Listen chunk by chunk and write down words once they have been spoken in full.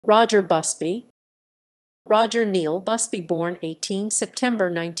Roger Busby. Roger Neil Busby, born 18 September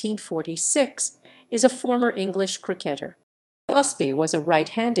 1946, is a former English cricketer. Busby was a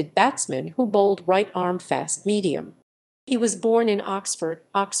right-handed batsman who bowled right-arm fast-medium. He was born in Oxford,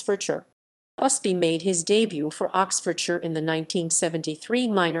 Oxfordshire. Busby made his debut for Oxfordshire in the 1973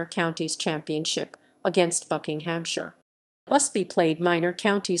 Minor Counties Championship against Buckinghamshire. Busby played minor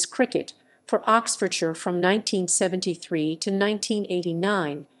counties cricket for Oxfordshire from 1973 to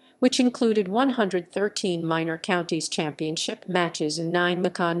 1989, which included 113 Minor Counties Championship matches and 9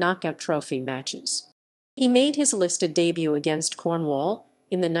 MCCA Knockout Trophy matches. He made his listed debut against Cornwall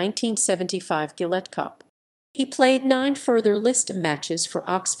in the 1975 Gillette Cup. He played 9 further list matches for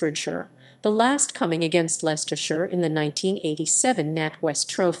Oxfordshire, the last coming against Leicestershire in the 1987 NatWest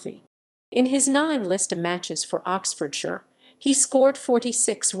Trophy. In his 9 list matches for Oxfordshire, he scored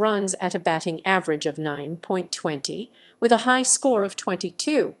 46 runs at a batting average of 9.20, with a high score of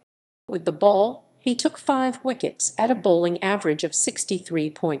 22. With the ball, he took 5 wickets at a bowling average of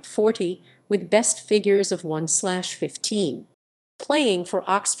 63.40, with best figures of 1/15. Playing for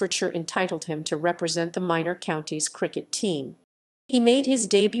Oxfordshire entitled him to represent the minor counties cricket team. He made his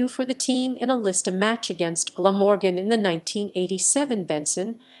debut for the team in a list match against Glamorgan in the 1987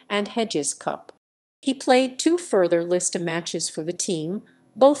 Benson and Hedges Cup. He played 2 further list matches for the team,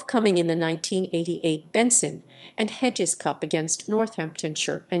 both coming in the 1988 Benson and Hedges Cup against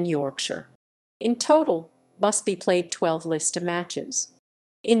Northamptonshire and Yorkshire. In total, Busby played 12 list matches.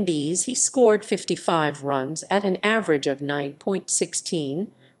 In these, he scored 55 runs at an average of 9.16,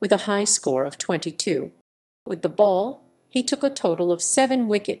 with a high score of 22. With the ball, he took a total of 7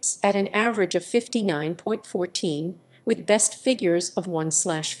 wickets at an average of 59.14, with best figures of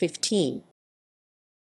 1/15.